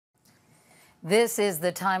This is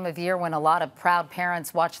the time of year when a lot of proud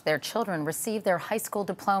parents watch their children receive their high school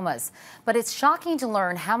diplomas. But it's shocking to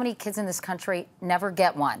learn how many kids in this country never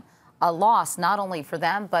get one. A loss not only for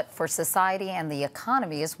them, but for society and the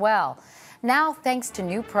economy as well. Now, thanks to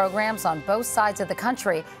new programs on both sides of the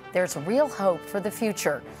country, there's real hope for the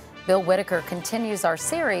future. Bill Whitaker continues our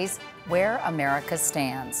series, Where America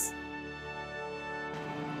Stands.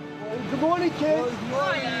 Good morning, kids. Good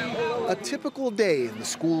morning. A typical day in the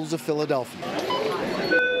schools of Philadelphia.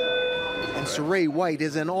 And Saray White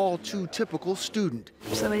is an all-too-typical student.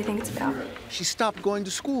 So what do you think it's about? She stopped going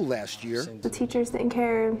to school last year. The teachers didn't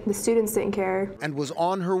care, the students didn't care. And was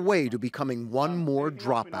on her way to becoming one more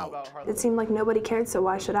dropout. It seemed like nobody cared, so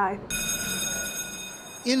why should I?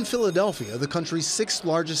 In Philadelphia, the country's sixth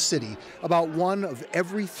largest city, about 1 of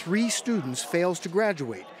every 3 students fails to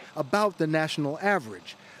graduate, about the national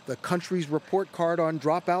average. The country's report card on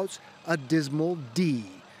dropouts, a dismal D.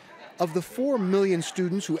 Of the 4 million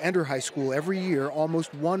students who enter high school every year,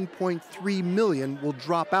 almost 1.3 million will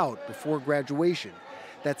drop out before graduation.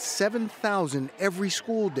 That's 7,000 every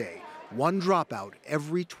school day, 1 dropout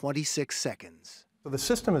every 26 seconds. So the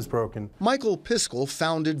system is broken. Michael Piskel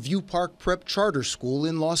founded View Park Prep Charter School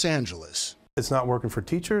in Los Angeles. It's not working for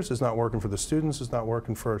teachers, it's not working for the students, it's not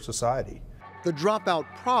working for society. The dropout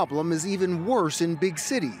problem is even worse in big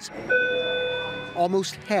cities.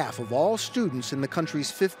 Almost half of all students in the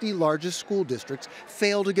country's 50 largest school districts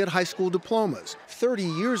fail to get high school diplomas. 30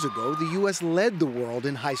 years ago, the U.S. led the world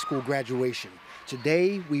in high school graduation.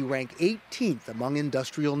 Today, we rank 18th among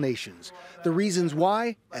industrial nations. The reasons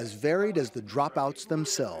why, as varied as the dropouts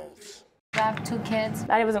themselves. I have 2 kids.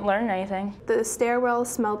 I wasn't learning anything. The stairwell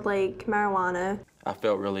smelled like marijuana. I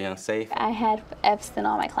felt really unsafe. I had F's in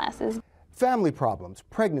all my classes. Family problems,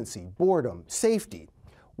 pregnancy, boredom, safety.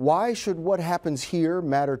 Why should what happens here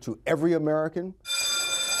matter to every American?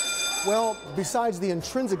 Well, besides the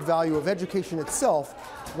intrinsic value of education itself,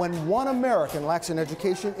 when one American lacks an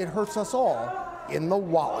education, it hurts us all in the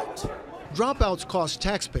wallet. Dropouts cost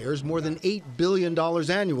taxpayers more than $8 billion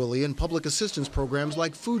annually in public assistance programs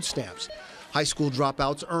like food stamps. High school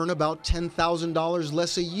dropouts earn about $10,000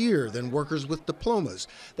 less a year than workers with diplomas.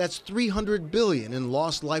 That's $300 billion in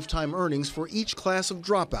lost lifetime earnings for each class of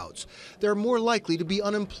dropouts. They're more likely to be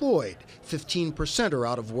unemployed. 15% are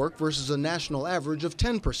out of work versus a national average of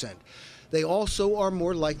 10%. They also are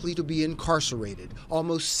more likely to be incarcerated.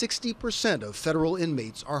 Almost 60% of federal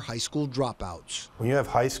inmates are high school dropouts. When you have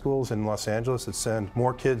high schools in Los Angeles that send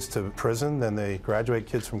more kids to prison than they graduate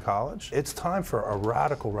kids from college, it's time for a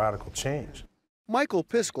radical change. Michael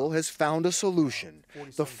Piskel has found a solution.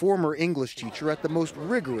 The former English teacher at the most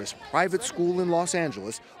rigorous private school in Los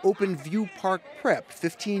Angeles opened View Park Prep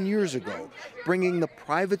 15 years ago, bringing the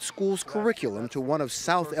private school's curriculum to one of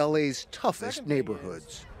South LA's toughest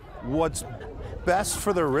neighborhoods. What's best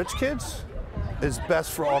for the rich kids is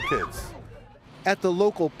best for all kids. At the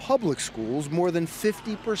local public schools, more than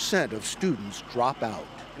 50% of students drop out.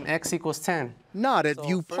 X equals 10. Not at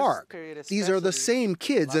View Park. These are the same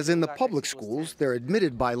kids as in the public schools. They're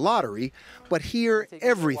admitted by lottery, but here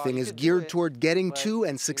everything is geared toward getting to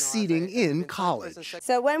and succeeding in college.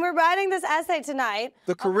 So when we're writing this essay tonight,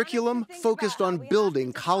 the curriculum focused on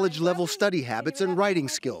building college-level study habits and writing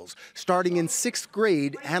skills. Starting in 6th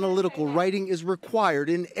grade, analytical writing is required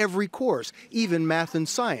in every course, even math and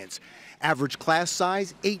science. Average class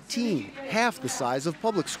size, 18, half the size of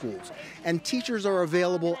public schools. And teachers are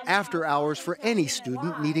available after hours for any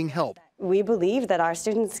student needing help. we believe that our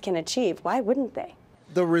students can achieve. Why wouldn't they?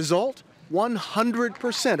 The result?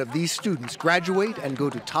 100% of these students graduate and go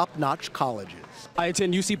to top-notch colleges. I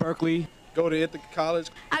attend UC Berkeley. Go to Ithaca College.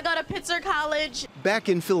 I go to Pitzer College. Back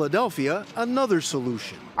in Philadelphia, another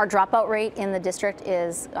solution. Our dropout rate in the district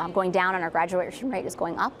is going down and our graduation rate is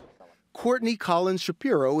going up. Courtney Collins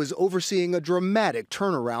Shapiro is overseeing a dramatic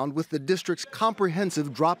turnaround with the district's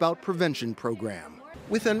comprehensive dropout prevention program.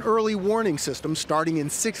 With an early warning system starting in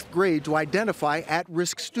 6th grade to identify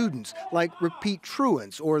at-risk students, like repeat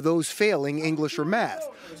truants or those failing English or math.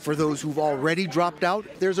 For those who've already dropped out,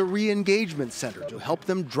 there's a re-engagement center to help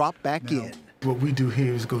them drop back in. What we do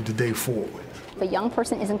here is go today forward. If a young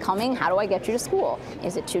person isn't coming, how do I get you to school?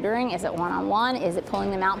 Is it tutoring? Is it one-on-one? Is it pulling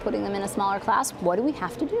them out and putting them in a smaller class? What do we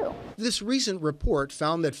have to do? This recent report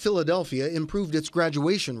found that Philadelphia improved its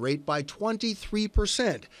graduation rate by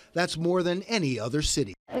 23%. That's more than any other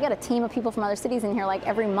city. We got a team of people from other cities in here like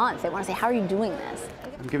every month. They want to say, how are you doing this?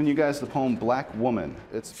 I'm giving you guys the poem Black Woman.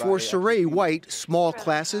 For Saray White, small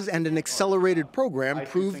classes and an accelerated program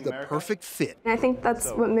proved the perfect fit. And I think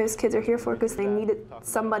that's what most kids are here for, because they needed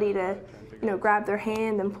somebody to, grab their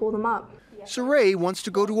hand and pull them up. Saray wants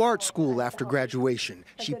to go to art school after graduation.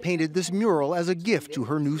 She painted this mural as a gift to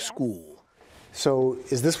her new school. So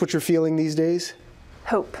is this what you're feeling these days?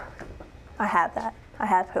 Hope. I have that. I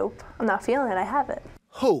have hope. I'm not feeling it, I have it.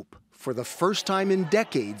 Hope. For the first time in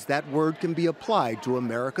decades, that word can be applied to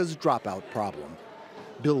America's dropout problem.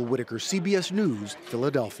 Bill Whitaker, CBS News,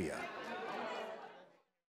 Philadelphia.